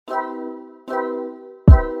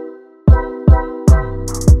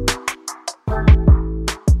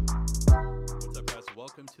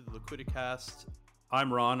welcome to the Liquidicast.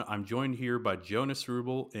 I'm Ron. I'm joined here by Jonas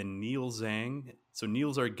Rubel and Neil Zhang. So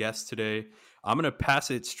Neil's our guest today. I'm going to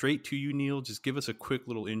pass it straight to you, Neil. Just give us a quick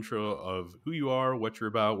little intro of who you are, what you're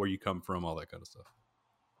about, where you come from, all that kind of stuff.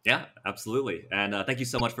 Yeah, absolutely. And thank you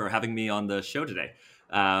so much for having me on the show today.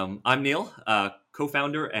 I'm Neil,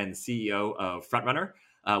 co-founder and CEO of Frontrunner.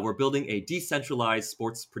 We're building a decentralized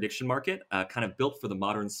sports prediction market, kind of built for the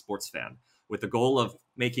modern sports fan, with the goal of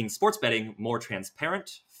making sports betting more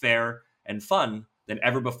transparent, fair, and fun than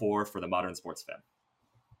ever before for the modern sports fan.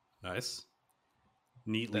 Nice.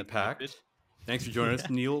 Neatly packed. Thanks for joining us,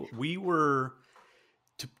 Neil. We were,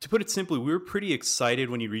 to put it simply, we were pretty excited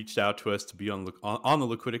when you reached out to us to be on the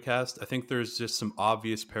Liquidicast. I think there's just some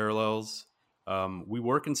obvious parallels. We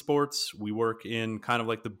work in sports. We work in kind of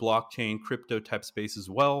like the blockchain, crypto type space as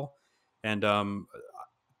well. And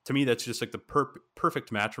to me, that's just like the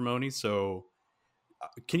perfect matrimony. So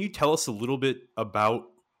can you tell us a little bit about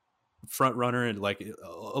Frontrunner and like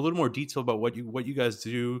a little more detail about what you guys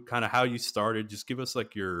do, kind of how you started? Just give us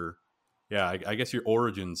like your, I guess your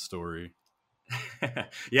origin story.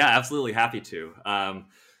 Yeah, absolutely happy to.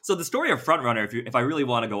 So the story of Frontrunner, if I really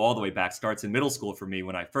want to go all the way back, starts in middle school for me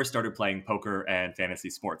when I first started playing poker and fantasy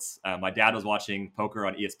sports. My dad was watching poker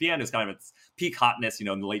on ESPN. It was kind of its peak hotness, in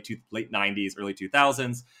the late 90s, early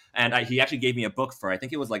 2000s. And he actually gave me a book for, I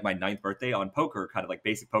think it was like my 9th birthday, on poker, kind of like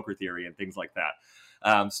basic poker theory and things like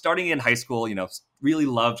that. Starting in high school, really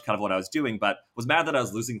loved kind of what I was doing, but was mad that I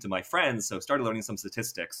was losing to my friends. So started learning some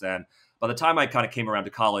statistics. And by the time I kind of came around to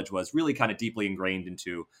college, was really kind of deeply ingrained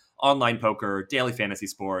into online poker, daily fantasy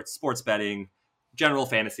sports, sports betting, general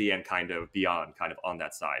fantasy, and kind of beyond, kind of on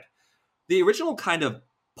that side. The original kind of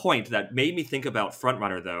point that made me think about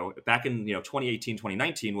Frontrunner, though, back in 2018,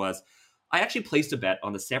 2019, was I actually placed a bet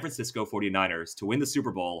on the San Francisco 49ers to win the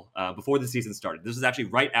Super Bowl before the season started. This was actually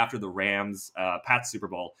right after the Rams Pats Super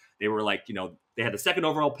Bowl. They were like, they had the second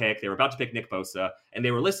overall pick. They were about to pick Nick Bosa, and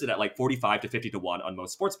they were listed at like 45 to 50 to 1 on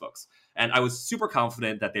most sports books. And I was super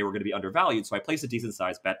confident that they were going to be undervalued, so I placed a decent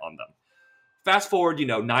sized bet on them. Fast forward,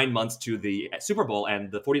 9 months to the Super Bowl, and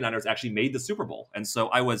the 49ers actually made the Super Bowl. And so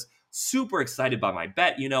I was super excited by my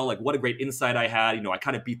bet, like what a great insight I had. I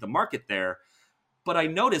kind of beat the market there. But I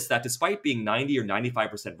noticed that despite being 90 or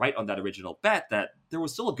 95% right on that original bet, that there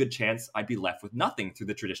was still a good chance I'd be left with nothing through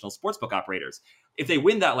the traditional sportsbook operators. If they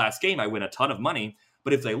win that last game, I win a ton of money.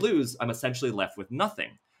 But if they lose, I'm essentially left with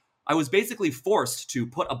nothing. I was basically forced to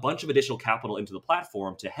put a bunch of additional capital into the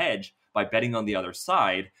platform to hedge by betting on the other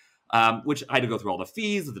side, which I had to go through all the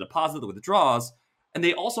fees, the deposit, the withdrawals. And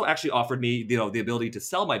they also actually offered me, the ability to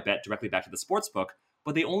sell my bet directly back to the sportsbook,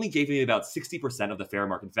 but they only gave me about 60% of the fair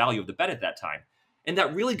market value of the bet at that time. And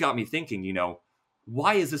that really got me thinking,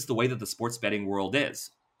 why is this the way that the sports betting world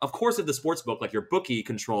is? Of course, if the sports book, like your bookie,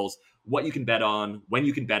 controls what you can bet on, when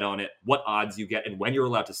you can bet on it, what odds you get, and when you're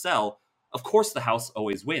allowed to sell, of course the house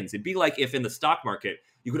always wins. It'd be like if in the stock market,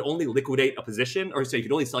 you could only liquidate a position, or so you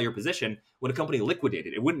could only sell your position when a company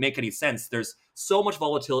liquidated. It wouldn't make any sense. There's so much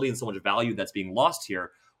volatility and so much value that's being lost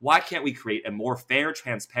here. Why can't we create a more fair,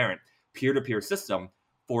 transparent, peer-to-peer system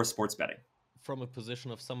for sports betting? From a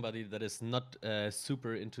position of somebody that is not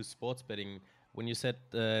super into sports betting, when you said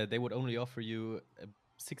they would only offer you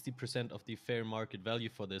 60% of the fair market value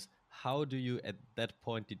for this, how do you at that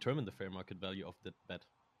point determine the fair market value of that bet?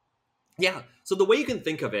 Yeah, so the way you can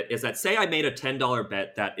think of it is that, say I made a $10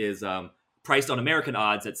 bet that is priced on American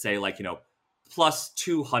odds at, say, like, plus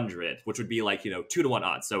 200, which would be like, 2 to 1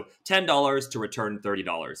 odds. So $10 to return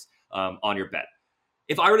 $30 on your bet.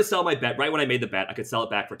 If I were to sell my bet right when I made the bet, I could sell it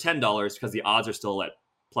back for $10 because the odds are still at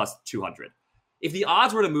plus 200. If the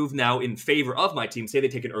odds were to move now in favor of my team, say they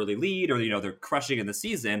take an early lead or, they're crushing in the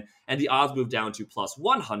season, and the odds move down to plus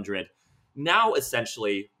 100, now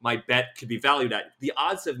essentially my bet could be valued at, the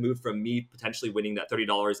odds have moved from me potentially winning that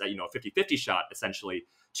 $30 at, a 50-50 shot essentially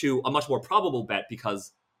to a much more probable bet,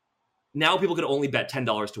 because now people could only bet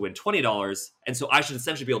 $10 to win $20. And so I should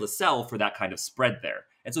essentially be able to sell for that kind of spread there.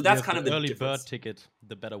 And so that's kind of the early difference. bird ticket,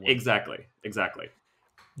 the better one. Exactly.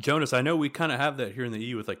 Jonas, I know we kind of have that here in the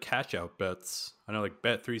EU with like cash out bets. I know like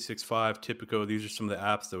Bet365, Tipico, these are some of the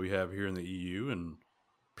apps that we have here in the EU, and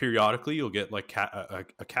periodically you'll get like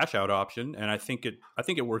a cash out option, and I think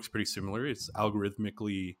it works pretty similar. It's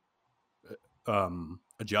algorithmically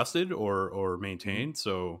adjusted or maintained.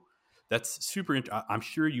 So that's super I'm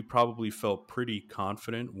sure you probably felt pretty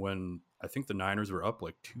confident when I think the Niners were up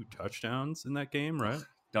like 2 touchdowns in that game, right?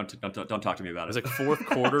 Don't talk to me about it. It was like fourth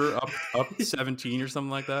quarter up 17 or something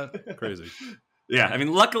like that. Crazy. Yeah, I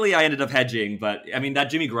mean, luckily I ended up hedging, but I mean that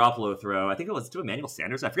Jimmy Garoppolo throw, I think it was to Emmanuel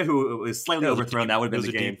Sanders. I forget who it was slightly overthrown. That would have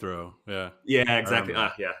been the game. Deep throw. Yeah. Yeah, exactly.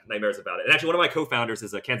 Yeah, nightmares about it. And actually, one of my co-founders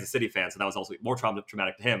is a Kansas City fan, so that was also more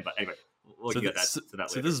traumatic to him. But anyway, we'll get that to that later.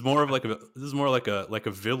 So this is more of like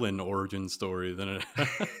a villain origin story than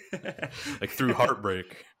like through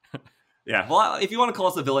heartbreak. Yeah, well, if you want to call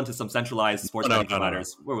us a villain to some centralized sports betting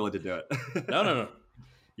providers, we're willing to do it. No.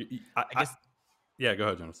 I guess. Yeah, go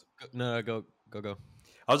ahead, Jonas. No, go.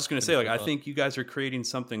 I was just going to say, like, I think you guys are creating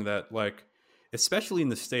something that, like, especially in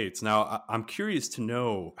the States. Now, I'm curious to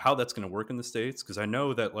know how that's going to work in the States, because I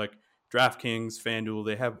know that, like, DraftKings, FanDuel,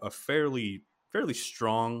 they have a fairly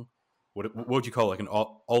strong, what would you call it, like an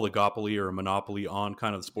oligopoly or a monopoly on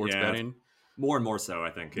kind of the sports betting. More and more so,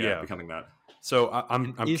 I think. Yeah, becoming that. So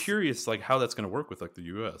I'm curious, like, how that's going to work with, like, the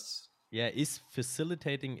U.S. Yeah, is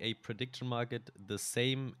facilitating a prediction market the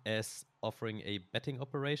same as offering a betting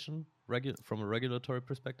operation from a regulatory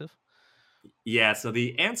perspective? Yeah, so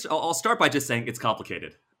the answer, I'll start by just saying it's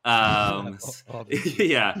complicated.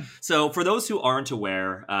 Yeah, so for those who aren't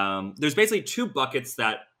aware, there's basically two buckets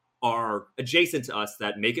that are adjacent to us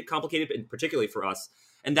that make it complicated, and particularly for us.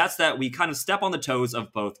 And that's that we kind of step on the toes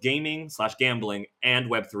of both gaming/gambling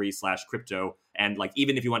and Web3/crypto. And like,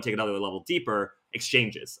 even if you want to take another level deeper,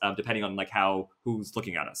 exchanges, depending on like who's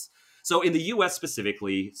looking at us. So in the US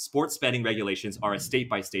specifically, sports betting regulations are a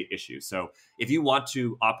state-by-state issue. So if you want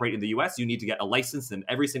to operate in the US, you need to get a license in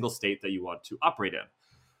every single state that you want to operate in.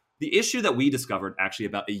 The issue that we discovered actually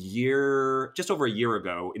about just over a year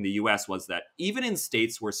ago in the US was that even in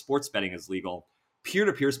states where sports betting is legal,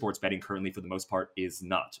 peer-to-peer sports betting currently, for the most part, is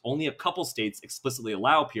not. Only a couple states explicitly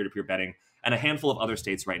allow peer-to-peer betting, and a handful of other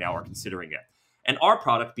states right now are considering it. And our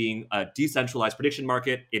product being a decentralized prediction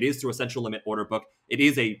market, it is through a central limit order book. It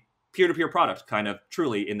is a peer-to-peer product, kind of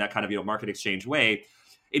truly in that kind of market exchange way.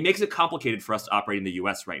 It makes it complicated for us to operate in the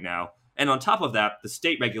US right now. And on top of that, the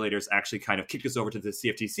state regulators actually kind of kicked us over to the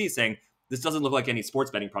CFTC saying, this doesn't look like any sports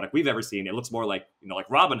betting product we've ever seen. It looks more like, like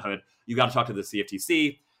Robinhood. You got to talk to the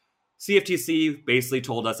CFTC. CFTC basically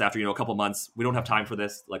told us after, a couple months, we don't have time for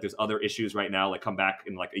this. Like, there's other issues right now, like come back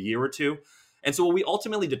in like a year or two. And so what we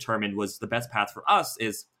ultimately determined was the best path for us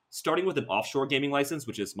is starting with an offshore gaming license,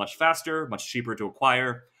 which is much faster, much cheaper to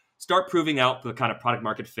acquire. Start proving out the kind of product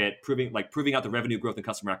market fit, proving out the revenue growth and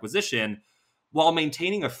customer acquisition, while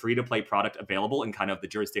maintaining a free-to-play product available in kind of the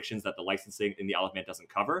jurisdictions that the licensing in the Isle of Man doesn't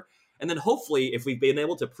cover. And then hopefully, if we've been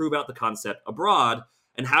able to prove out the concept abroad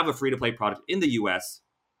and have a free-to-play product in the US,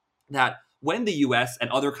 that when the US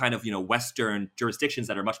and other kind of, Western jurisdictions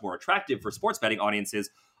that are much more attractive for sports betting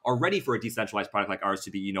audiences are ready for a decentralized product like ours to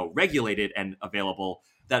be, regulated and available,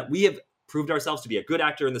 that we have proved ourselves to be a good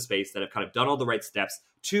actor in the space, that have kind of done all the right steps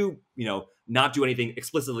to, not do anything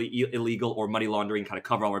explicitly illegal or money laundering, kind of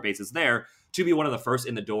cover all our bases there, to be one of the first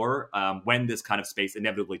in the door when this kind of space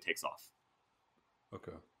inevitably takes off.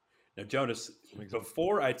 Okay. Now, Jonas,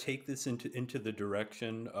 before I take this into the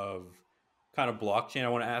direction of kind of blockchain, I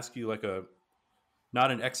want to ask you like not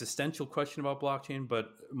an existential question about blockchain, but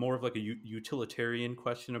more of like a utilitarian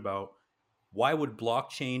question about why would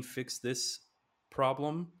blockchain fix this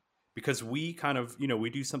problem? Because we kind of, we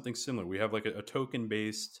do something similar. We have like a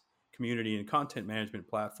token-based community and content management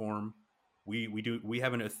platform. We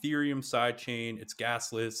have an Ethereum sidechain. It's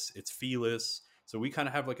gasless, it's feeless. So we kind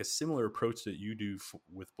of have like a similar approach that you do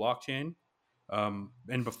with blockchain.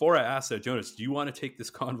 And before I ask that, Jonas, do you want to take this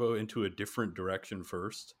convo into a different direction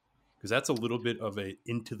first? Because that's a little bit of a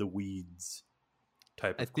into the weeds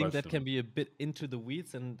type of question. I think that can be a bit into the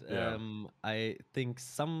weeds, and I think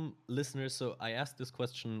some listeners, so I asked this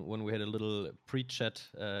question when we had a little pre-chat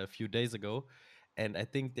a few days ago, and I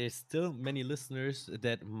think there's still many listeners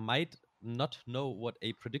that might not know what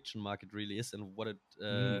a prediction market really is and what it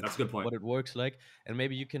that's a good point. What it works like. And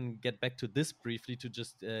maybe you can get back to this briefly to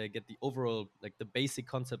just get the overall, like the basic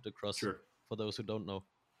concept across for those who don't know.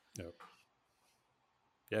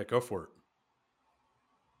 Yeah, go for it.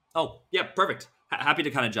 Oh, yeah, perfect. Happy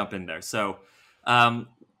to kind of jump in there. So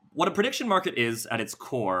what a prediction market is at its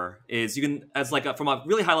core is you can, as like from a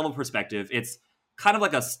really high level perspective, it's kind of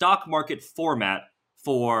like a stock market format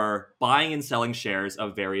for buying and selling shares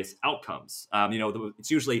of various outcomes. It's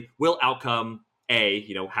usually, will outcome A,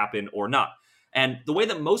 happen or not? And the way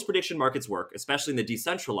that most prediction markets work, especially in the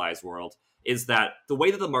decentralized world, is that the way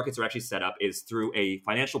that the markets are actually set up is through a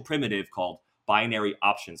financial primitive called binary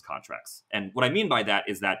options contracts. And what I mean by that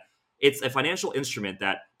is that it's a financial instrument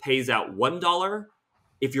that pays out $1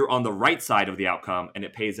 if you're on the right side of the outcome, and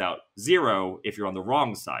it pays out $0 if you're on the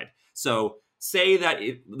wrong side. So say that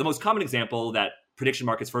the most common example that prediction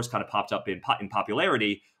markets first kind of popped up in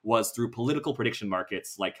popularity was through political prediction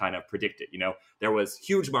markets, like kind of predicted. There was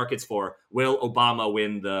huge markets for will Obama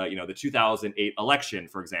win the 2008 election,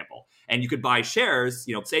 for example, and you could buy shares.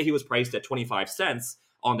 Say he was priced at 25 cents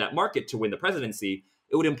on that market to win the presidency.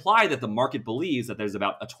 It would imply that the market believes that there's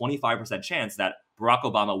about a 25% chance that Barack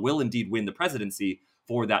Obama will indeed win the presidency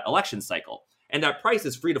for that election cycle. And that price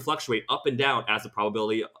is free to fluctuate up and down as the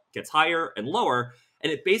probability gets higher and lower.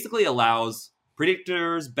 And it basically allows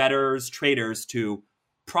predictors, bettors, traders to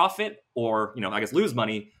profit or, lose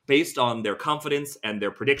money based on their confidence and their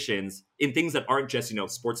predictions in things that aren't just,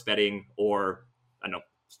 sports betting or,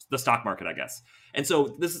 the stock market, I guess. And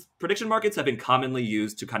so prediction markets have been commonly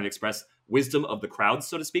used to kind of express wisdom of the crowd,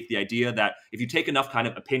 so to speak. The idea that if you take enough kind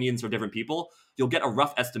of opinions from different people, you'll get a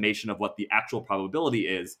rough estimation of what the actual probability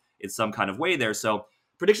is in some kind of way there. So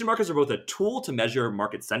prediction markets are both a tool to measure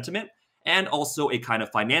market sentiment and also a kind of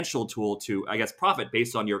financial tool to, I guess, profit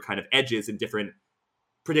based on your kind of edges in different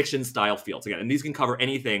prediction style fields. Again, and these can cover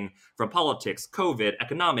anything from politics, COVID,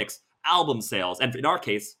 economics, album sales, and in our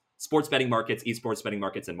case, sports betting markets, esports betting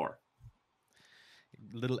markets, and more.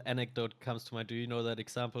 Little anecdote comes to mind. Do you know that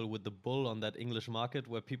example with the bull on that English market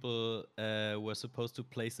where people were supposed to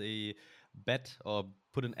place a bet or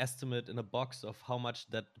put an estimate in a box of how much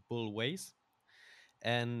that bull weighs?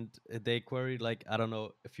 And they queried a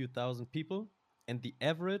few thousand people, and the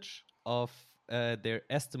average of their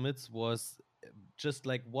estimates was just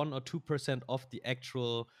 1 or 2% of the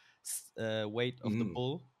actual weight of the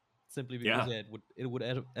bull, simply because it would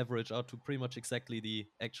average out to pretty much exactly the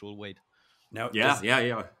actual weight. Now,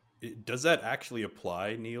 does that actually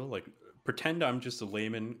apply, Neil? Pretend I'm just a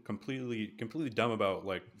layman, completely dumb about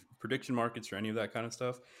prediction markets or any of that kind of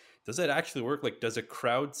stuff. Does that actually work? Does a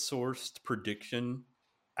crowdsourced prediction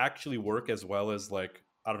actually work as well as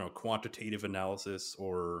quantitative analysis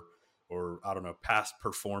or past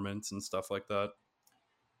performance and stuff like that?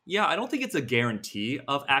 Yeah, I don't think it's a guarantee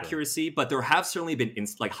of accuracy, but there have certainly been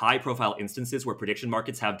high-profile instances where prediction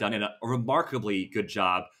markets have done a remarkably good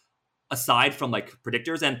job, aside from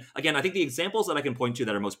predictors. And again, I think the examples that I can point to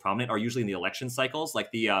that are most prominent are usually in the election cycles.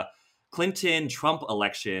 Like the Clinton-Trump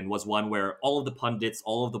election was one where all of the pundits,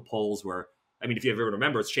 all of the polls were, if you ever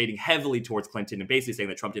remember, it's shading heavily towards Clinton and basically saying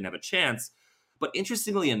that Trump didn't have a chance. But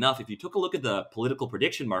interestingly enough, if you took a look at the political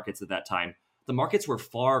prediction markets at that time, the markets were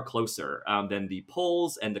far closer than the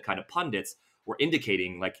polls and the kind of pundits were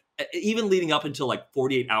indicating, even leading up until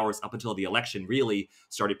 48 hours up until the election really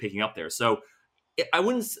started picking up there. So I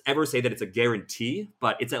wouldn't ever say that it's a guarantee,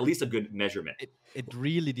 but it's at least a good measurement. It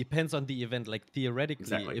really depends on the event. Theoretically,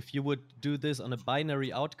 exactly. If you would do this on a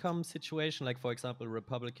binary outcome situation, for example,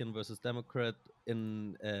 Republican versus Democrat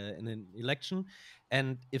in an election,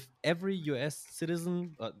 and if every US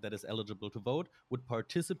citizen that is eligible to vote would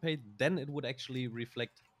participate, then it would actually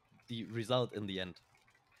reflect the result in the end.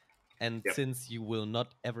 And since you will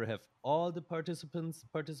not ever have all the participants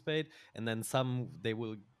participate, and then they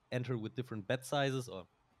will enter with different bet sizes or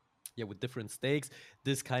with different stakes,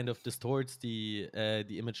 this kind of distorts the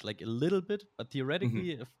image a little bit. But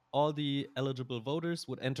theoretically, if all the eligible voters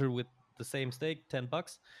would enter with the same stake,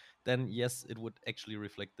 $10, then yes, it would actually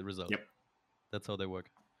reflect the result. Yep. That's how they work.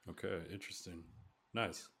 Okay, interesting.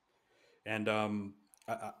 Nice. And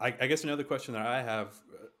I guess another question that I have,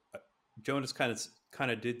 Jonas kind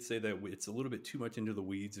of did say that it's a little bit too much into the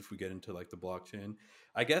weeds if we get into the blockchain.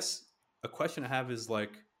 I guess a question I have is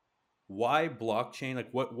why blockchain?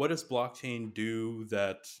 What does blockchain do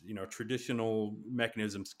that traditional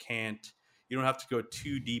mechanisms can't? You don't have to go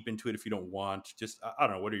too deep into it if you don't want. Just I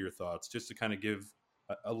don't know. What are your thoughts? Just to kind of give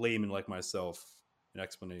a layman like myself an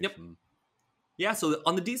explanation. Yep. Yeah, so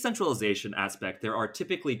on the decentralization aspect, there are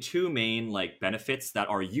typically two main benefits that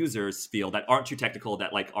our users feel that aren't too technical,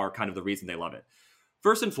 that are kind of the reason they love it.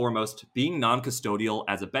 First and foremost, being non-custodial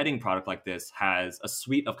as a betting product like this has a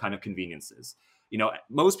suite of kind of conveniences.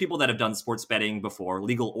 Most people that have done sports betting before,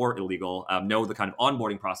 legal or illegal, know the kind of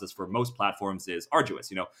onboarding process for most platforms is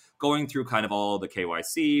arduous. Going through kind of all the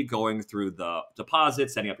KYC, going through the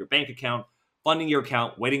deposits, setting up your bank account, funding your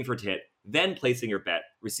account, waiting for it to hit, then placing your bet,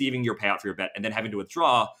 receiving your payout for your bet, and then having to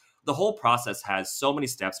withdraw. The whole process has so many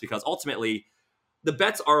steps because ultimately the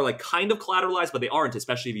bets are kind of collateralized, but they aren't,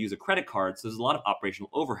 especially if you use a credit card. So there's a lot of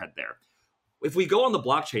operational overhead there. If we go on the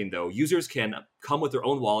blockchain, though, users can come with their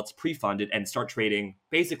own wallets pre-funded and start trading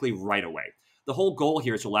basically right away. The whole goal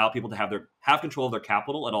here is to allow people to have control of their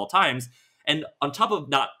capital at all times. And on top of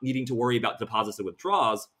not needing to worry about deposits and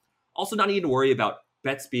withdrawals, also not needing to worry about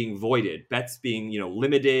bets being voided, bets being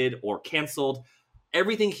limited or canceled.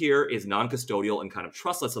 everything here is non-custodial and kind of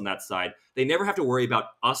trustless on that side. They never have to worry about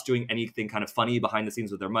us doing anything kind of funny behind the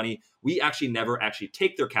scenes with their money. We actually never actually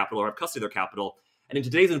take their capital or have custody of their capital. And in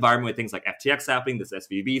today's environment with things like FTX happening, this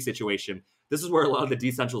SVB situation, this is where a lot of the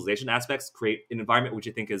decentralization aspects create an environment which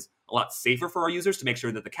I think is a lot safer for our users to make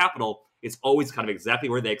sure that the capital is always kind of exactly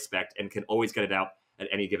where they expect and can always get it out at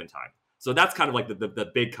any given time. So that's kind of like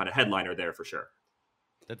the big kind of headliner there for sure.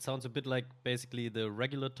 That sounds a bit like basically the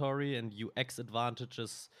regulatory and UX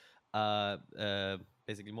advantages are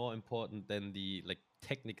basically more important than the like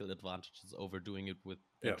technical advantages over doing it with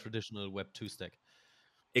a traditional Web 2 stack.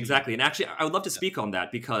 Exactly. And actually, I would love to speak on that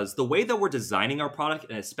because the way that we're designing our product,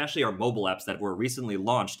 and especially our mobile apps that were recently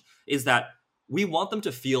launched, is that we want them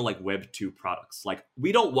to feel like Web 2 products. Like,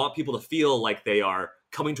 we don't want people to feel like they are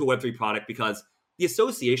coming to a Web 3 product, because the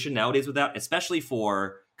association nowadays with that, especially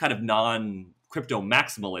for kind of non-crypto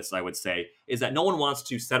maximalists, I would say, is that no one wants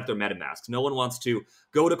to set up their MetaMask. No one wants to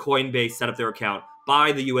go to Coinbase, set up their account,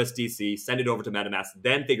 buy the USDC, send it over to MetaMask,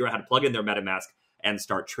 then figure out how to plug in their MetaMask and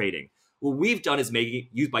start trading. What we've done is by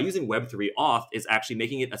using Web3 Auth is actually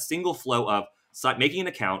making it a single flow of making an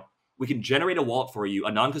account. We can generate a wallet for you,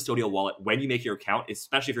 a non-custodial wallet, when you make your account,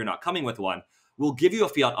 especially if you're not coming with one. We'll give you a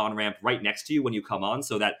fiat on-ramp right next to you when you come on,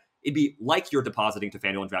 so that it'd be like you're depositing to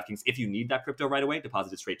FanDuel and DraftKings. If you need that crypto right away,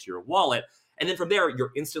 deposit it straight to your wallet. And then from there,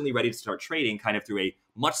 you're instantly ready to start trading, kind of through a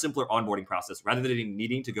much simpler onboarding process, rather than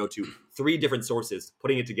needing to go to 3 different sources,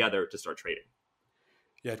 putting it together to start trading.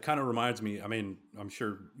 Yeah, it kind of reminds me, I mean, I'm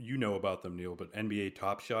sure you know about them, Neil, but NBA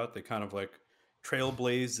Top Shot, they kind of like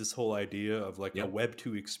trailblazed this whole idea of like a Web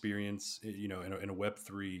 2 experience, you know, in a Web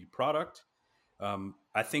 3 product.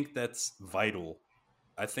 I think that's vital.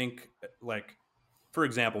 I think, like, for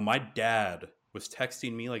example, my dad was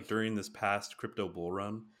texting me like during this past crypto bull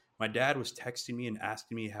run. My dad was texting me and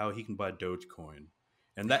asking me how he can buy Dogecoin.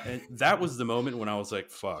 And that was the moment when I was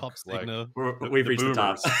like, "Fuck!" Pop Like signal. We've reached the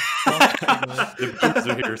top. The boomers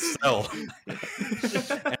are here. Sell.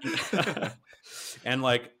 and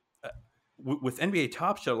like with NBA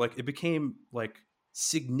Top Shot, like it became like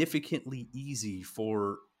significantly easy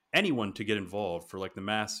for anyone to get involved, for like the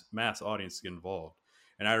mass audience to get involved.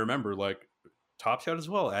 And I remember like Top Shot as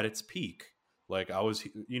well at its peak. Like I was,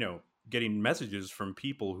 you know, getting messages from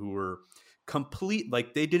people who were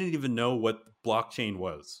like they didn't even know what blockchain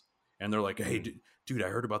was, and they're like, "Hey, dude, I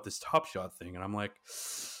heard about this Top Shot thing," and I'm like,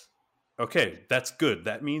 "Okay, that's good.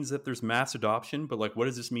 That means that there's mass adoption, but like, what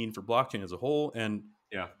does this mean for blockchain as a whole?" And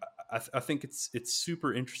yeah, I think it's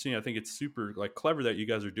super interesting. I think it's super like clever that you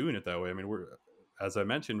guys are doing it that way. I mean, as I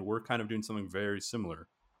mentioned, we're kind of doing something very similar,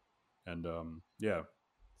 and yeah.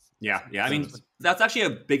 I mean, that's actually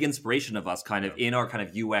a big inspiration of us kind of in our kind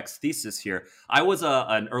of UX thesis here. I was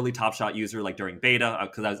an early Top Shot user like during beta,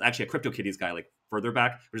 because I was actually a CryptoKitties guy like further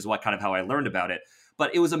back, which is how I learned about it.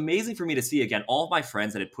 But it was amazing for me to see, again, all of my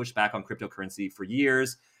friends that had pushed back on cryptocurrency for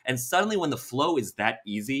years. And suddenly when the flow is that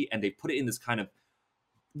easy and they put it in this kind of,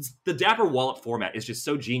 the Dapper wallet format is just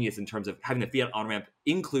so genius in terms of having the fiat on-ramp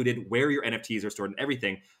included, where your NFTs are stored and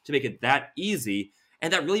everything, to make it that easy.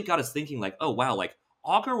 And that really got us thinking like, oh, wow, like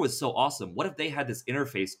Augur was so awesome. What if they had this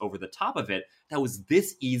interface over the top of it that was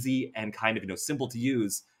this easy and kind of, you know, simple to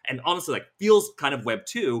use, and honestly like feels kind of Web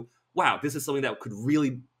 2? Wow, this is something that could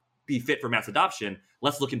really be fit for mass adoption.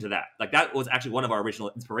 Let's look into that. Like that was actually one of our original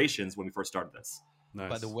inspirations when we first started this. Nice.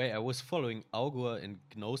 By the way, I was following Augur and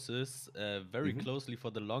Gnosis very closely for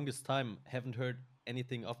the longest time. Haven't heard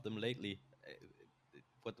anything of them lately.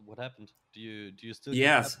 What happened? Do you still keep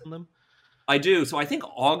up on them? I do. So I think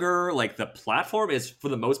Augur, like the platform, is for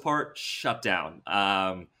the most part shut down.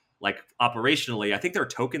 Like operationally, I think their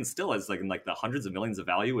token still is like in like the hundreds of millions of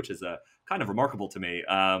value, which is kind of remarkable to me.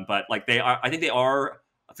 But like I think they are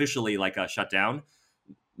officially like shut down.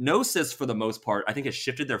 Gnosis, for the most part, I think has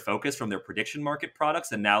shifted their focus from their prediction market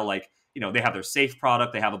products, and now like, you know, they have their safe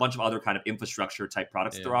product. They have a bunch of other kind of infrastructure type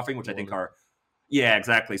products that they're offering, which I think are, yeah,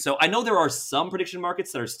 exactly. So I know there are some prediction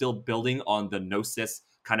markets that are still building on the Gnosis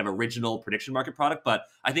kind of original prediction market product, but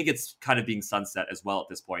I think it's kind of being sunset as well at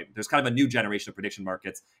this point. There's kind of a new generation of prediction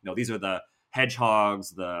markets. You know, these are the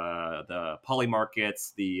hedgehogs, the poly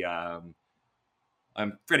markets, the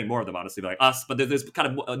I'm forgetting more of them, honestly, but like us, but there's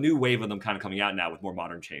kind of a new wave of them kind of coming out now with more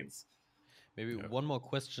modern chains. Maybe one more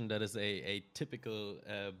question that is a typical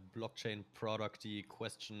blockchain producty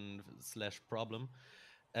question / problem,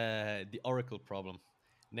 the Oracle problem.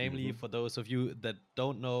 Namely, for those of you that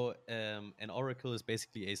don't know, an oracle is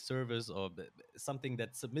basically a service or something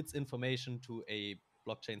that submits information to a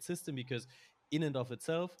blockchain system, because in and of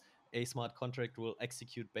itself, a smart contract will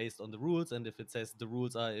execute based on the rules. And if it says the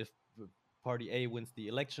rules are, if party A wins the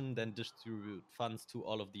election, then distribute funds to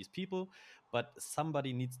all of these people. But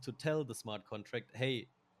somebody needs to tell the smart contract, hey,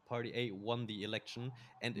 party A won the election,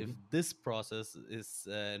 and if this process is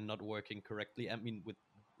not working correctly, I mean, with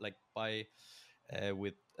like by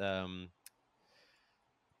with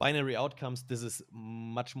binary outcomes, this is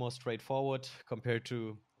much more straightforward compared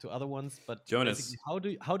to other ones. But basically,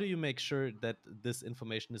 Jonas, how do you make sure that this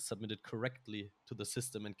information is submitted correctly to the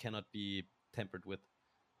system and cannot be tampered with?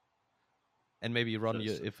 And maybe Ron,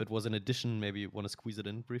 if it was an addition, maybe you want to squeeze it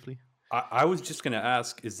in briefly. I was just going to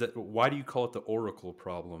ask: is that why do you call it the Oracle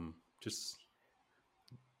problem? Just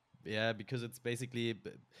yeah, because it's basically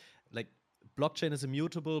like blockchain is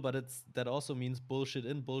immutable, but that also means bullshit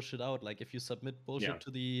in, bullshit out. Like if you submit bullshit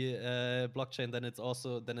to the blockchain, then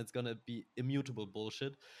it's gonna be immutable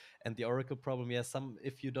bullshit. And the Oracle problem,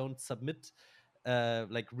 if you don't submit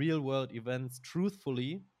like real world events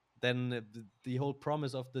truthfully, then the whole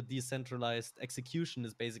promise of the decentralized execution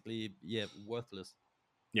is basically worthless.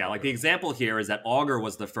 Yeah, like the example here is that Augur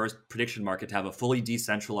was the first prediction market to have a fully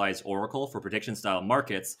decentralized oracle for prediction style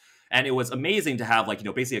markets. And it was amazing to have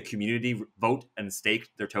basically a community vote and stake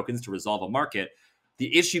their tokens to resolve a market.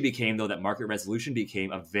 The issue became, though, that market resolution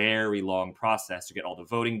became a very long process to get all the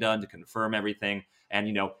voting done, to confirm everything. And,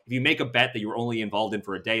 if you make a bet that you were only involved in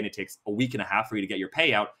for a day and it takes a week and a half for you to get your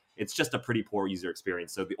payout, it's just a pretty poor user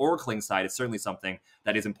experience. So the oracling side is certainly something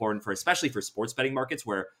that is important especially for sports betting markets,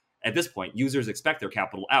 where at this point, users expect their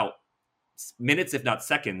capital out minutes, if not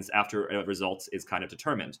seconds, after a result is kind of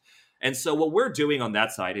determined. And so what we're doing on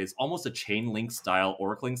that side is almost a chain link style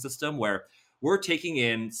oracling system where we're taking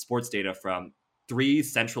in sports data from 3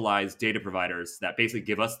 centralized data providers that basically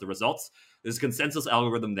give us the results. There's a consensus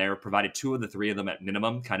algorithm there, provided 2 of the 3 of them at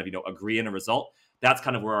minimum kind of, agree in a result. That's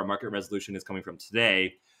kind of where our market resolution is coming from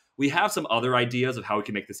today. We have some other ideas of how we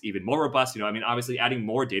can make this even more robust. Obviously adding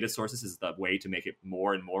more data sources is the way to make it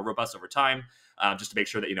more and more robust over time, just to make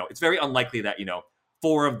sure that, it's very unlikely that,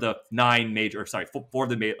 4 of the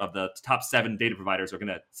top 7 data providers are going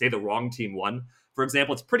to say the wrong team won. For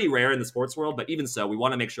example, it's pretty rare in the sports world, but even so, we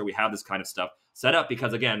want to make sure we have this kind of stuff set up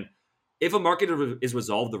because, again, if a market is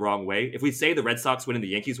resolved the wrong way, if we say the Red Sox win and the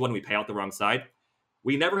Yankees win and we pay out the wrong side,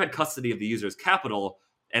 we never had custody of the user's capital.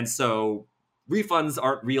 And so refunds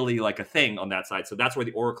aren't really like a thing on that side. So that's where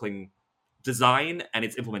the oracling design and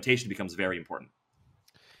its implementation becomes very important.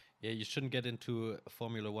 Yeah, you shouldn't get into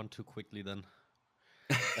Formula One too quickly then.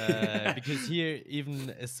 Because here,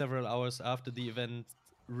 even several hours after the event,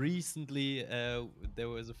 recently, there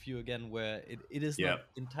was a few again where it is not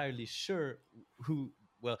entirely sure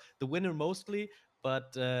the winner mostly,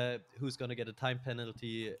 but who's going to get a time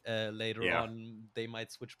penalty later on. They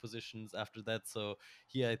might switch positions after that. So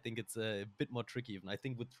here I think it's a bit more tricky. Even I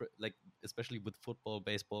think especially with football,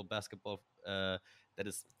 baseball, basketball, that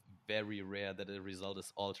is very rare that a result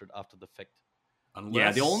is altered after the fact.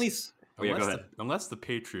 Unless the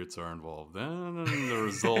Patriots are involved, then the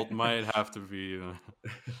result might have to be a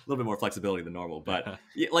little bit more flexibility than normal. But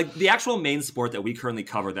like the actual main sport that we currently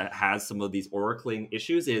cover that has some of these oracling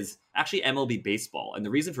issues is actually MLB baseball. And the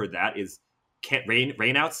reason for that is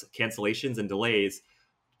rainouts, cancellations, and delays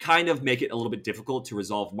kind of make it a little bit difficult to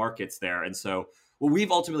resolve markets there. And so what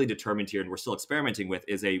we've ultimately determined here, and we're still experimenting with,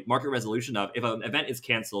 is a market resolution of if an event is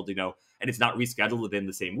canceled, and it's not rescheduled within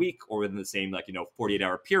the same week or within the same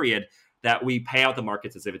 48-hour period, that we pay out the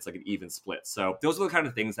markets as if it's like an even split. So those are the kind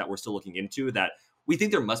of things that we're still looking into that we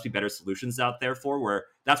think there must be better solutions out there for, where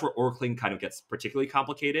that's where oracling kind of gets particularly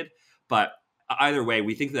complicated. But either way,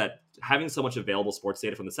 we think that having so much available sports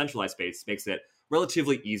data from the centralized space makes it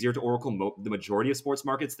relatively easier to oracle the majority of sports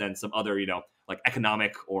markets than some other, like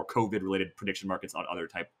economic or COVID-related prediction markets on other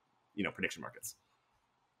type, prediction markets.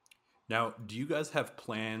 Now, do you guys have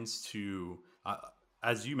plans to,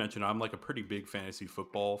 as you mentioned, I'm like a pretty big fantasy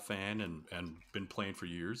football fan and been playing for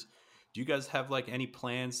years. Do you guys have like any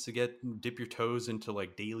plans to dip your toes into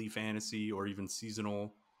like daily fantasy or even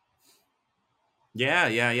seasonal?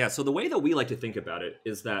 Yeah. So the way that we like to think about it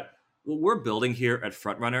is that what we're building here at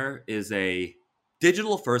Frontrunner is a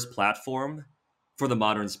digital first platform for the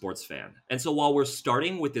modern sports fan. And so while we're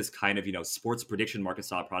starting with this kind of, sports prediction market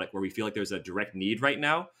style product where we feel like there's a direct need right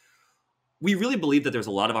now, we really believe that there's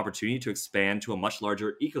a lot of opportunity to expand to a much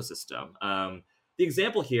larger ecosystem. The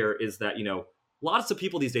example here is that, lots of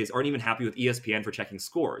people these days aren't even happy with ESPN for checking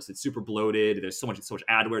scores. It's super bloated. There's so much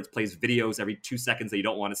adware. It plays videos every 2 seconds that you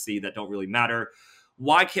don't want to see that don't really matter.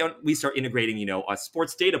 Why can't we start integrating, a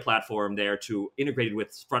sports data platform there to integrated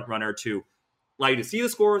with Frontrunner to allow you to see the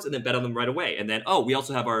scores and then bet on them right away. And then, we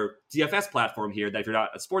also have our DFS platform here that if you're not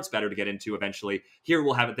a sports bettor to get into eventually, here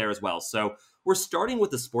we'll have it there as well. So we're starting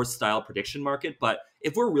with the sports style prediction market, but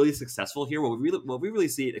if we're really successful here, what we really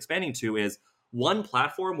see it expanding to is one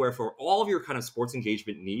platform where for all of your kind of sports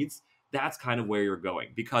engagement needs, that's kind of where you're going.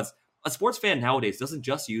 Because a sports fan nowadays doesn't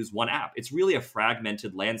just use one app. It's really a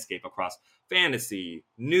fragmented landscape across fantasy,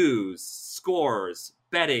 news, scores,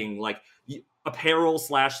 betting, like apparel /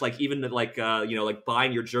 like even like like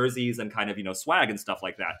buying your jerseys and kind of swag and stuff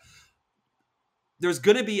like that. There's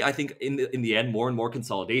going to be, I think, in the end, more and more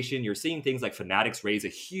consolidation. You're seeing things like Fanatics raise a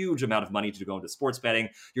huge amount of money to go into sports betting.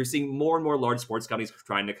 You're seeing more and more large sports companies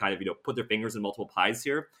trying to kind of put their fingers in multiple pies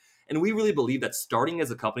here. And we really believe that starting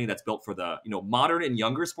as a company that's built for the modern and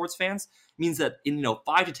younger sports fans means that in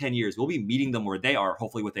 5 to 10 years we'll be meeting them where they are,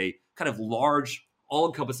 hopefully with a kind of large,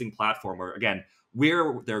 all-encompassing platform where, again,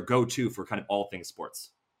 we're their go-to for kind of all things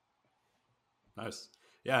sports. Nice.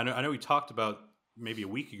 Yeah, I know we talked about maybe a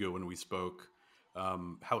week ago when we spoke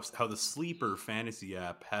how the Sleeper fantasy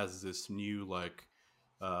app has this new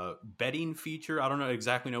betting feature. I don't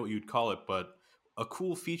exactly know what you'd call it, but a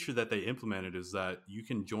cool feature that they implemented is that you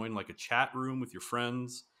can join like a chat room with your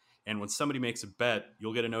friends, and when somebody makes a bet,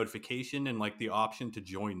 you'll get a notification and like the option to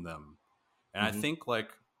join them. And I think that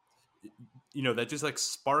just like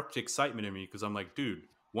sparked excitement in me, because I'm like, dude,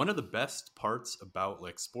 one of the best parts about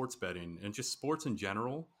like sports betting and just sports in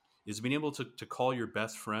general is being able to call your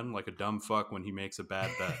best friend like a dumb fuck when he makes a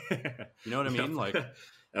bad bet. You know what I mean? Like,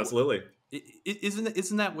 absolutely.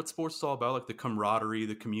 Isn't that what sports is all about? Like the camaraderie,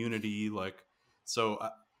 the community, like. So,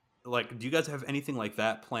 do you guys have anything like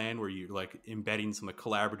that planned where you're like embedding some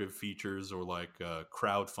collaborative features or like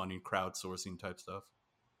crowdfunding, crowdsourcing type stuff?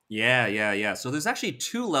 Yeah. So there's actually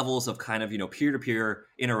two levels of kind of, peer-to-peer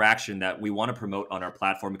interaction that we want to promote on our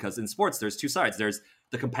platform, because in sports, there's two sides. There's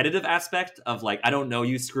the competitive aspect of like, I don't know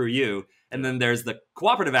you, screw you. And then there's the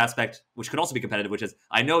cooperative aspect, which could also be competitive, which is,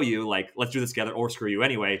 I know you, like, let's do this together, or screw you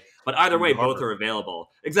anyway. But either way, both are available.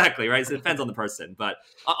 Exactly, right? So it depends on the person. But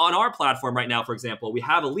on our platform right now, for example, we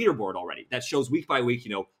have a leaderboard already that shows week by week,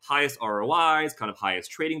 highest ROIs, kind of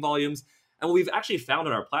highest trading volumes. And what we've actually found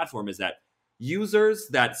on our platform is that users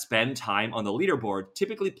that spend time on the leaderboard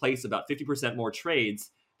typically place about 50% more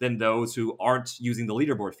trades than those who aren't using the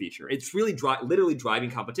leaderboard feature. It's really literally driving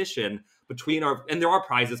competition between and there are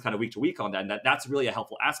prizes kind of week to week on that, and that's really a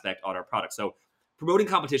helpful aspect on our product. So promoting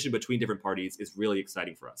competition between different parties is really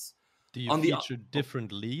exciting for us. Do you feature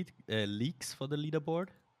different leagues for the leaderboard?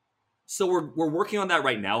 So we're working on that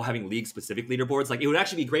right now, having league-specific leaderboards. Like, it would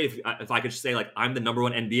actually be great if I could say, like, I'm the number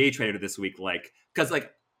one NBA trader this week, like, because,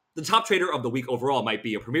 like, the top trader of the week overall might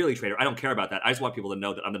be a Premier League trader. I don't care about that. I just want people to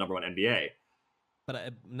know that I'm the number one NBA.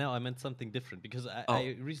 But now I meant something different, because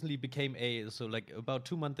I recently became about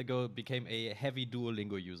 2 months ago, became a heavy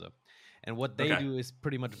Duolingo user. And what they do is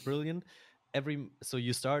pretty much brilliant. So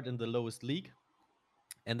you start in the lowest league,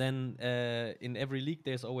 and then in every league,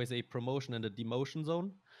 there's always a promotion and a demotion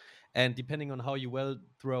zone. And depending on how you well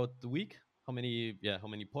throughout the week, how many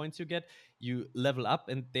points you get, you level up,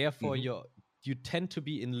 and therefore you tend to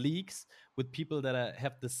be in leagues with people that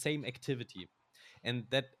have the same activity. And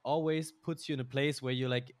that always puts you in a place where you're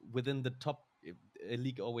like within the top. A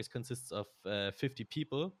league always consists of 50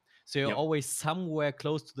 people. So you're always somewhere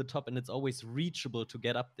close to the top, and it's always reachable to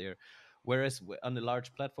get up there. Whereas on a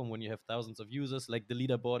large platform, when you have thousands of users, like the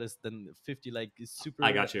leaderboard is then 50 like super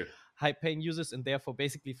high paying users. And therefore,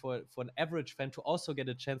 basically for an average fan to also get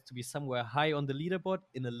a chance to be somewhere high on the leaderboard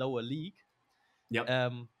in a lower league,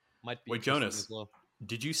 might be. Wait, Jonas, as well.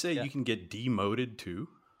 Did you say you can get demoted too?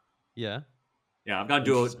 Yeah. Yeah, I've got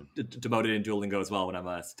demoted in Duolingo as well when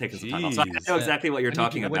I'm taking some time off. So I know exactly what you're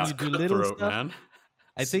talking about. When you do little stuff, man.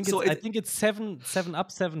 I think it's 7 up,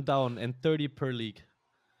 7 down, and 30 per league.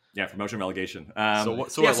 Yeah, promotion relegation.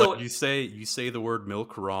 So you say the word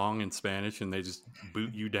milk wrong in Spanish, and they just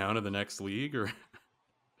boot you down to the next league, or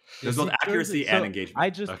there's both accuracy and engagement. I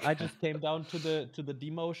just came down to the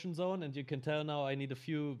demotion zone, and you can tell now I need a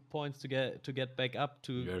few points to get back up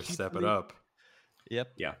to. You gotta step it up.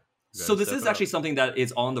 Yep. Yeah. So this is actually something that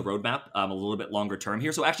is on the roadmap a little bit longer term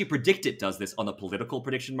here. So actually Predictit does this on the political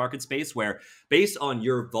prediction market space, where based on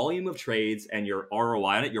your volume of trades and your ROI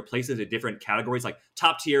on it, you're placed into different categories. Like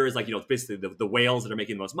top tier is like, basically the whales that are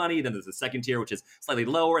making the most money. Then there's the second tier, which is slightly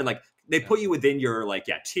lower. And like they put you within your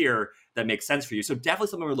tier that makes sense for you. So definitely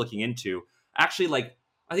something we're looking into. Actually, like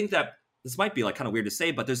I think that this might be like kind of weird to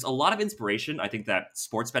say, but there's a lot of inspiration I think that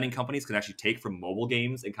sports betting companies can actually take from mobile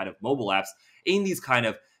games and kind of mobile apps in these kind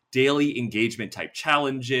of daily engagement type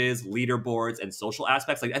challenges, leaderboards, and social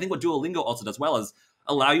aspects. Like I think what Duolingo also does well is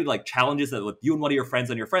allow you like challenges that with you and one of your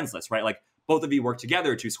friends on your friends list, right? Like both of you work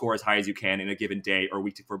together to score as high as you can in a given day or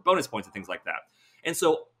week for bonus points and things like that. And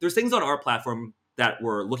so there's things on our platform that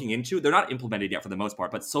we're looking into. They're not implemented yet for the most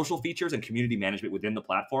part, but social features and community management within the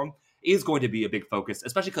platform is going to be a big focus,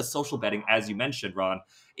 especially because social betting, as you mentioned, Ron,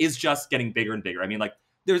 is just getting bigger and bigger. I mean, like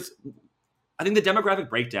I think the demographic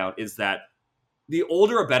breakdown is that the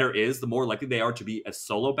older a bettor is, the more likely they are to be a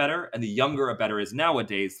solo bettor, and the younger a bettor is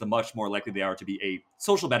nowadays, the much more likely they are to be a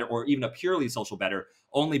social bettor or even a purely social bettor,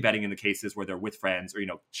 only betting in the cases where they're with friends or,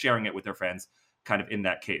 sharing it with their friends, kind of in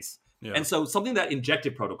that case. Yeah. And so something that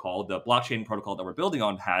Injective Protocol, the blockchain protocol that we're building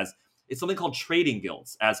on, has is something called trading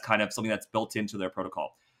guilds as kind of something that's built into their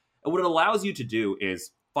protocol. And what it allows you to do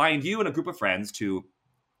is find you and a group of friends to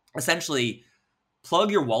essentially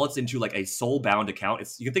plug your wallets into like a soul-bound account.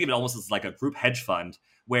 You can think of it almost as like a group hedge fund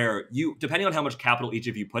where you, depending on how much capital each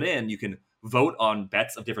of you put in, you can vote on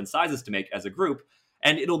bets of different sizes to make as a group.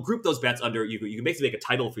 And it'll group those bets under, you can basically make a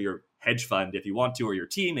title for your hedge fund if you want to, or your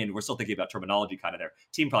team. And we're still thinking about terminology kind of there.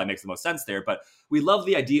 Team probably makes the most sense there. But we love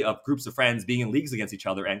the idea of groups of friends being in leagues against each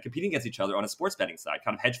other and competing against each other on a sports betting side,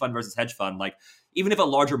 kind of hedge fund versus hedge fund. Like, even if a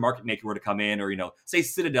larger market maker were to come in, or, say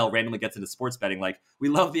Citadel randomly gets into sports betting, like, we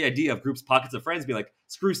love the idea of groups, pockets of friends be like,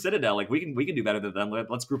 screw Citadel. Like, we can do better than them.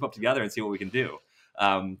 Let's group up together and see what we can do.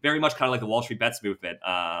 Very much kind of like the Wall Street Bets movement,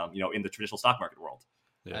 in the traditional stock market world.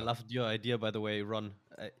 Yeah. I loved your idea, by the way, Ron.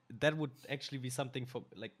 That would actually be something for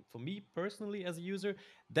me personally as a user.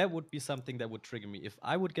 That would be something that would trigger me if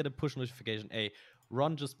I would get a push notification. Hey,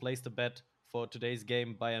 Ron just placed a bet for today's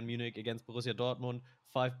game, Bayern Munich against Borussia Dortmund,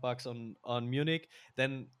 $5 on Munich.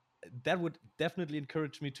 Then that would definitely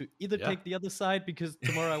encourage me to either take the other side, because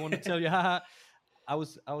tomorrow I want to tell you, haha, I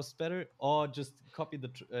was better, or just copy the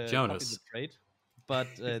trade. But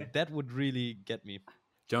that would really get me.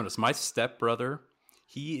 Jonas, my stepbrother,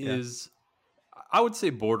 he is, I would say,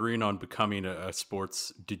 bordering on becoming a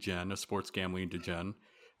sports degen, a sports gambling degen.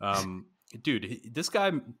 Dude, this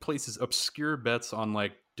guy places obscure bets on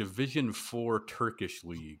like Division 4 Turkish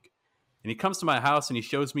league. And he comes to my house and he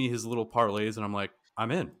shows me his little parlays, and I'm like,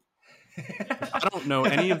 I'm in. I don't know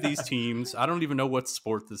any of these teams. I don't even know what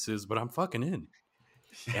sport this is, but I'm fucking in.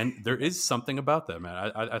 And there is something about that,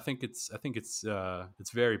 man. I think it's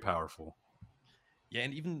very powerful. Yeah,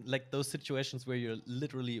 and even like those situations where you're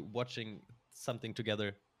literally watching something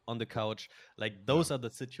together on the couch, like those are the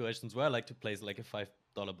situations where I like to place like a $5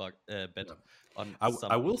 bet on.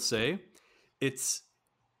 I will say, it's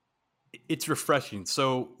refreshing.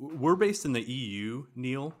 So we're based in the EU,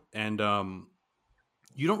 Neil, and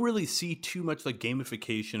you don't really see too much like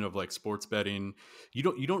gamification of like sports betting. You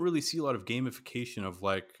don't really see a lot of gamification of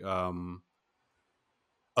like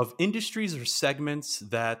of industries or segments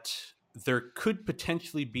that there could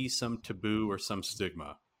potentially be some taboo or some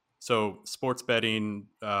stigma. So sports betting,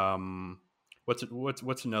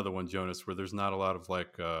 what's another one, Jonas, where there's not a lot of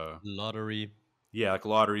like lottery. Yeah, like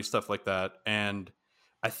lottery, stuff like that. And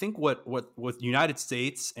I think what United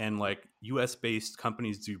States and like US based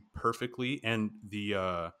companies do perfectly, and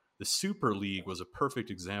the Super League was a perfect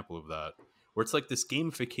example of that, where it's like this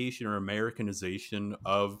gamification or Americanization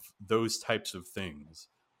of those types of things.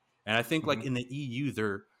 And I think like in the EU,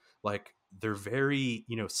 they're very,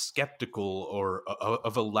 skeptical or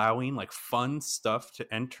of allowing like fun stuff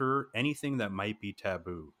to enter anything that might be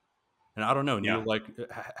taboo. And I don't know, Neil, like,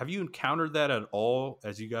 have you encountered that at all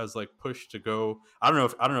as you guys like push to go? I don't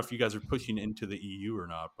know if you guys are pushing into the EU or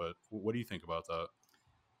not, but what do you think about that?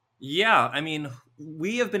 Yeah, I mean,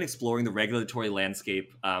 we have been exploring the regulatory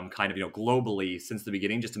landscape kind of, globally since the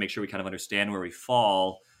beginning, just to make sure we kind of understand where we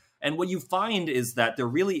fall. And what you find is that there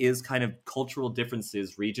really is kind of cultural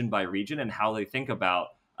differences region by region and how they think about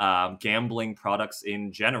gambling products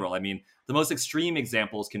in general. I mean, the most extreme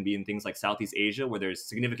examples can be in things like Southeast Asia, where there's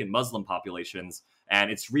significant Muslim populations,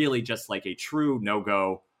 and it's really just like a true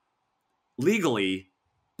no-go legally.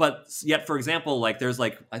 But yet, for example, like there's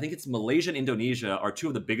like, I think it's Malaysia and Indonesia are two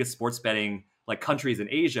of the biggest sports betting like countries in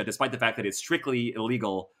Asia, despite the fact that it's strictly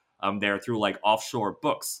illegal there through like offshore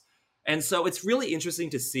books. And so it's really interesting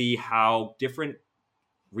to see how different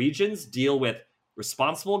regions deal with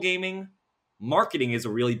responsible gaming. Marketing is a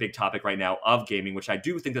really big topic right now of gaming, which I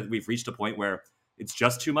do think that we've reached a point where it's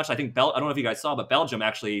just too much. I think I don't know if you guys saw, but Belgium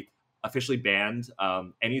actually officially banned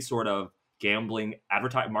any sort of gambling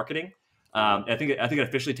marketing. I think it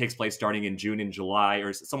officially takes place starting in June and July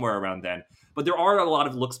or somewhere around then. But there are a lot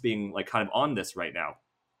of looks being like kind of on this right now.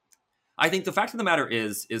 I think the fact of the matter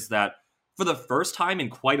is that for the first time in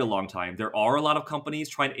quite a long time, there are a lot of companies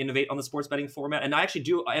trying to innovate on the sports betting format. And I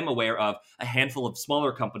am aware of a handful of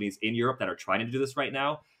smaller companies in Europe that are trying to do this right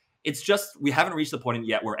now. It's just we haven't reached the point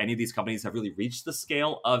yet where any of these companies have really reached the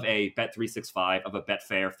scale of a Bet365, of a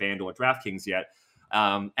Betfair, FanDuel, or DraftKings yet.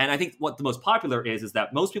 And I think what the most popular is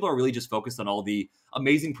that most people are really just focused on all the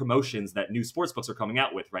amazing promotions that new sportsbooks are coming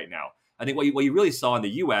out with right now. I think what you really saw in the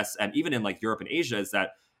US and even in like Europe and Asia is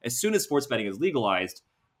that as soon as sports betting is legalized,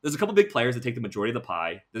 there's a couple big players that take the majority of the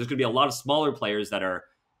pie. There's going to be a lot of smaller players that are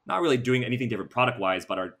not really doing anything different product-wise,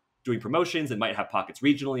 but are doing promotions and might have pockets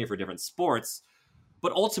regionally or for different sports.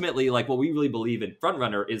 But ultimately, like what we really believe in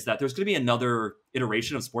Frontrunner is that there's going to be another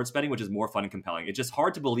iteration of sports betting, which is more fun and compelling. It's just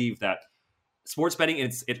hard to believe that sports betting in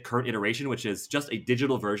its current iteration, which is just a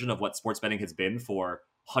digital version of what sports betting has been for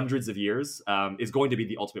hundreds of years, is going to be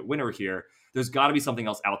the ultimate winner here. There's got to be something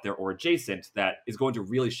else out there or adjacent that is going to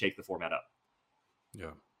really shake the format up.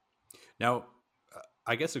 Yeah. Now,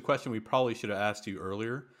 I guess a question we probably should have asked you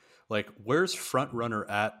earlier, like where's Frontrunner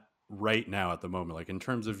at right now at the moment? Like in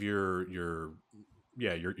terms of your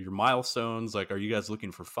milestones, like are you guys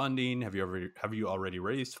looking for funding? Have you already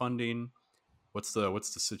raised funding? What's the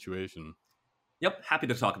situation? Yep, happy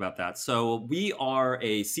to talk about that. So we are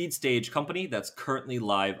a seed stage company that's currently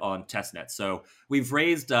live on testnet. So we've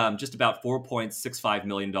raised just about $4.65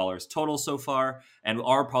 million total so far, and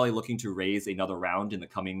are probably looking to raise another round in the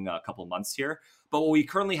coming couple of months here. But what we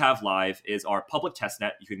currently have live is our public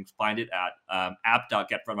testnet. You can find it at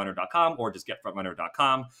app.getfrontrunner.com or just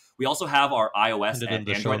getfrontrunner.com. We also have our iOS and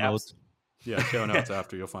Android apps. Yeah, show notes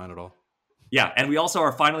after, you'll find it all. Yeah, and we also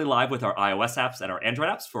are finally live with our iOS apps and our Android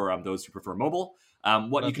apps for those who prefer mobile.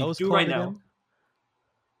 What you can do right now...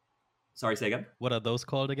 Sorry, say again? What are those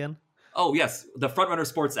called again? Oh, yes, the Frontrunner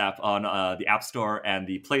Sports app on the App Store and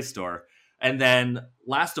the Play Store. And then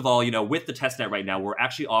last of all, with the testnet right now, we're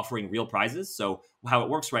actually offering real prizes. So how it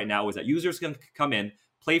works right now is that users can come in,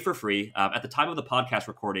 play for free. At the time of the podcast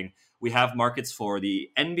recording, we have markets for the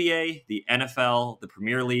NBA, the NFL, the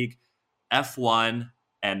Premier League, F1,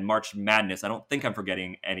 and March Madness. I don't think I'm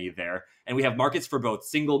forgetting any there. And we have markets for both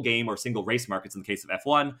single game or single race markets in the case of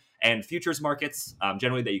F1 and futures markets,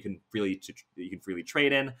 generally that you can freely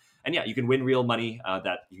trade in. And yeah, you can win real money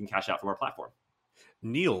that you can cash out from our platform.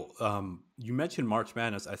 Neil, you mentioned March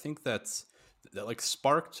Madness. I think that like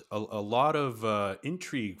sparked a lot of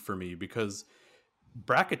intrigue for me because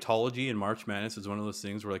bracketology in March Madness is one of those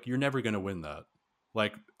things where like you're never going to win that.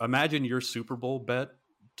 Like imagine your Super Bowl bet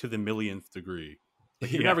to the millionth degree.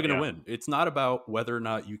 Like, you're never going to win. It's not about whether or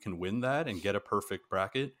not you can win that and get a perfect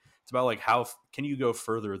bracket. It's about like how can you go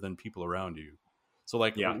further than people around you. So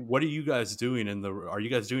like, what are you guys doing are you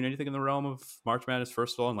guys doing anything in the realm of March Madness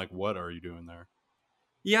first of all? And like, what are you doing there?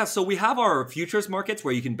 Yeah, so we have our futures markets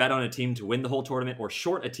where you can bet on a team to win the whole tournament or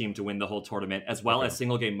short a team to win the whole tournament, as well as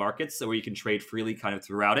single game markets so where you can trade freely kind of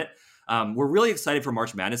throughout it. We're really excited for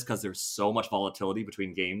March Madness because there's so much volatility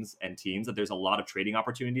between games and teams that there's a lot of trading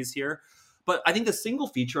opportunities here. But I think the single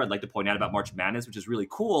feature I'd like to point out about March Madness, which is really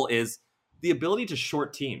cool, is the ability to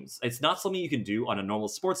short teams. It's not something you can do on a normal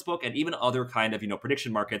sports book and even other kind of,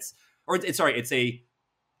 prediction markets. Or it's a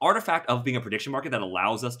artifact of being a prediction market that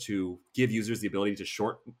allows us to give users the ability to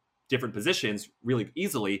short different positions really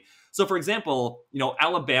easily. So for example,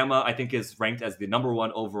 Alabama, I think, is ranked as the number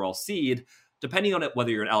one overall seed. Depending on it, whether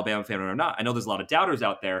you're an Alabama fan or not, I know there's a lot of doubters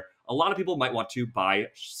out there. A lot of people might want to buy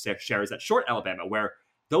shares that short Alabama, where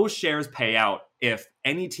those shares pay out if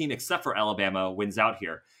any team except for Alabama wins out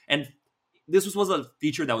here. And this was a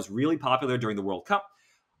feature that was really popular during the World Cup.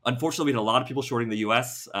 Unfortunately, we had a lot of people shorting the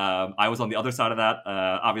U.S. I was on the other side of that,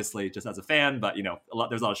 obviously, just as a fan. But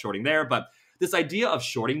there's a lot of shorting there. But this idea of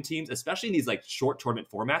shorting teams, especially in these like short tournament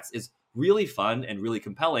formats, is really fun and really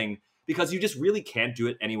compelling because you just really can't do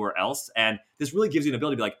it anywhere else. And this really gives you an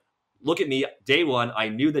ability to be like, look at me, day one, I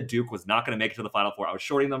knew that Duke was not going to make it to the Final Four. I was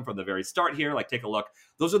shorting them from the very start here. Like, take a look.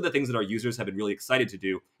 Those are the things that our users have been really excited to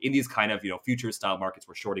do in these kind of, future style markets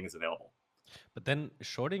where shorting is available. But then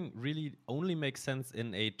shorting really only makes sense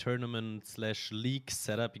in a tournament/league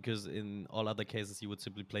setup because in all other cases, you would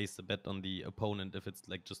simply place the bet on the opponent if it's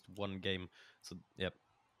like just one game. So, yeah.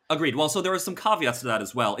 Agreed. Well, so there are some caveats to that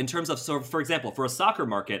as well. In terms of, so for example, for a soccer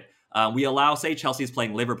market, we allow, say Chelsea's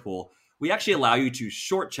playing Liverpool, we actually allow you to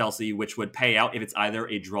short Chelsea, which would pay out if it's either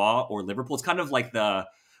a draw or Liverpool. It's kind of like the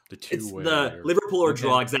Liverpool or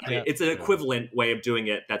draw, exactly. Yeah. It's an equivalent way of doing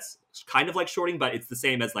it that's kind of like shorting, but it's the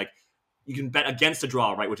same as like you can bet against a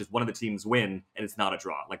draw, right, which is one of the teams win, and it's not a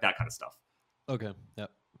draw, like that kind of stuff. Okay, yeah.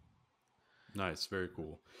 Nice, very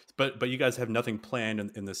cool. But you guys have nothing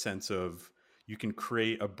planned in the sense of you can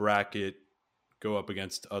create a bracket, go up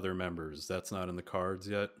against other members. That's not in the cards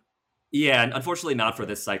yet? Yeah, and unfortunately not for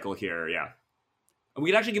this cycle here, yeah.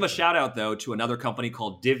 We could actually give a shout out, though, to another company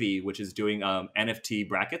called Divi, which is doing NFT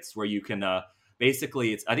brackets, where you can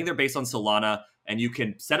basically, I think they're based on Solana, and you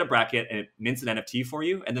can set a bracket and it mints an NFT for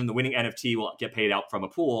you, and then the winning NFT will get paid out from a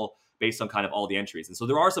pool based on kind of all the entries. And so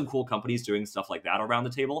there are some cool companies doing stuff like that around the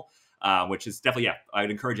table, which is definitely, I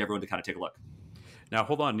would encourage everyone to kind of take a look. Now,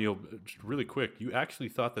 hold on, Neil, just really quick. You actually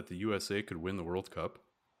thought that the USA could win the World Cup?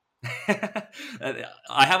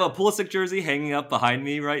 I have a Pulisic jersey hanging up behind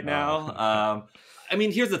me right now. I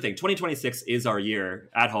mean, here's the thing: 2026 is our year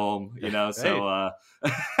at home, so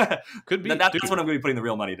could be. That's when I'm going to be putting the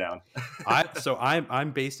real money down.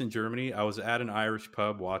 I'm based in Germany. I was at an Irish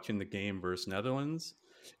pub watching the game versus Netherlands,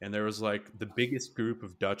 and there was like the biggest group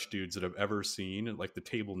of Dutch dudes that I've ever seen at like the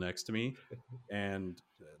table next to me. And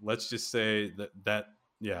let's just say that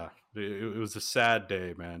it was a sad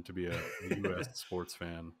day, man, to be a U.S. sports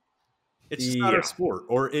fan. It's just not our sport,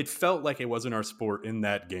 or it felt like it wasn't our sport in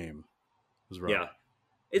that game. It was rough. Yeah,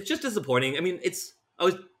 it's just disappointing. I mean,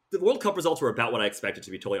 the World Cup results were about what I expected,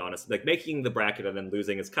 to be totally honest. Like making the bracket and then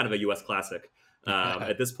losing is kind of a U.S. classic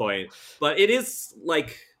at this point. But it is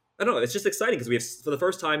like, I don't know, it's just exciting because we have, for the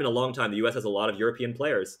first time in a long time, the U.S. has a lot of European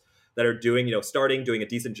players that are doing a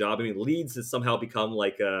decent job. I mean, Leeds has somehow become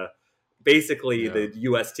like basically the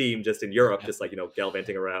U.S. team just in Europe, just like,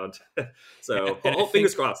 gallivanting around. So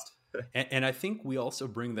fingers crossed. And I think we also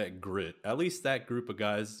bring that grit. At least that group of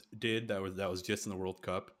guys did. That was just in the World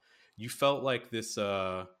Cup. You felt like this.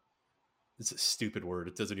 It's a stupid word.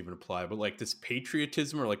 It doesn't even apply. But like this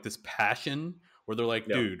patriotism or like this passion, where they're like,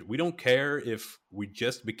 dude, we don't care if we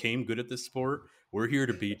just became good at this sport. We're here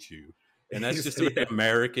to beat you. And that's just an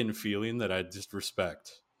American feeling that I just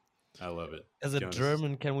respect. I love it. As a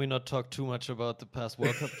German, can we not talk too much about the past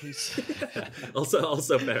World Cup, please?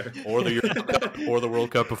 also fair. Or the Euro Cup, or the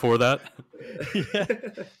World Cup before that. Yeah.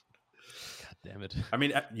 God damn it. I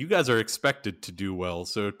mean, you guys are expected to do well,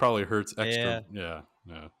 so it probably hurts extra. Yeah.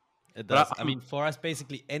 It does. I mean, for us,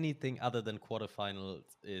 basically anything other than quarterfinals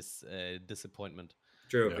is a disappointment.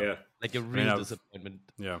 True, yeah. Like a real disappointment.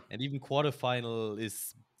 Yeah. And even quarterfinal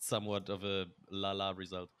is somewhat of a la-la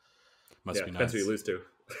result. Must be nice. Depends who you lose to.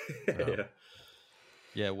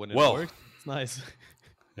 Yeah, when it works, it's nice.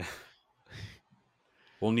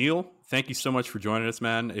 Well, Neil, thank you so much for joining us,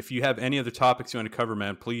 man. If you have any other topics you want to cover,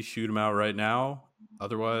 man, please shoot them out right now.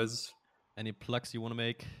 Otherwise, any plugs you want to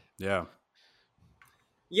make? Yeah,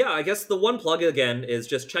 I guess the one plug again is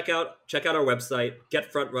just check out our website,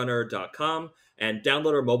 getfrontrunner.com, and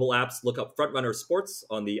download our mobile apps. Look up Frontrunner Sports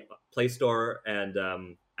on the Play Store and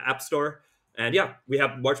App Store. And we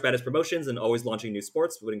have March Madness promotions and always launching new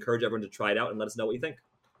sports. We would encourage everyone to try it out and let us know what you think.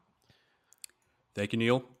 Thank you,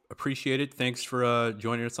 Neil. Appreciate it. Thanks for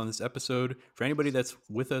joining us on this episode. For anybody that's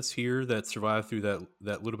with us here that survived through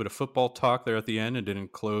that little bit of football talk there at the end and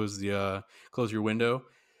didn't close your window,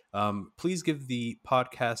 please give the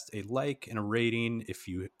podcast a like and a rating. If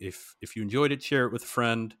you enjoyed it, share it with a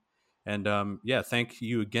friend. And thank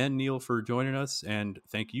you again, Neil, for joining us, and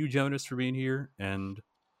thank you, Jonas, for being here. And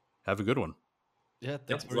have a good one. Yeah,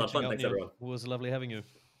 thanks for reaching out, Neil. It was lovely having you.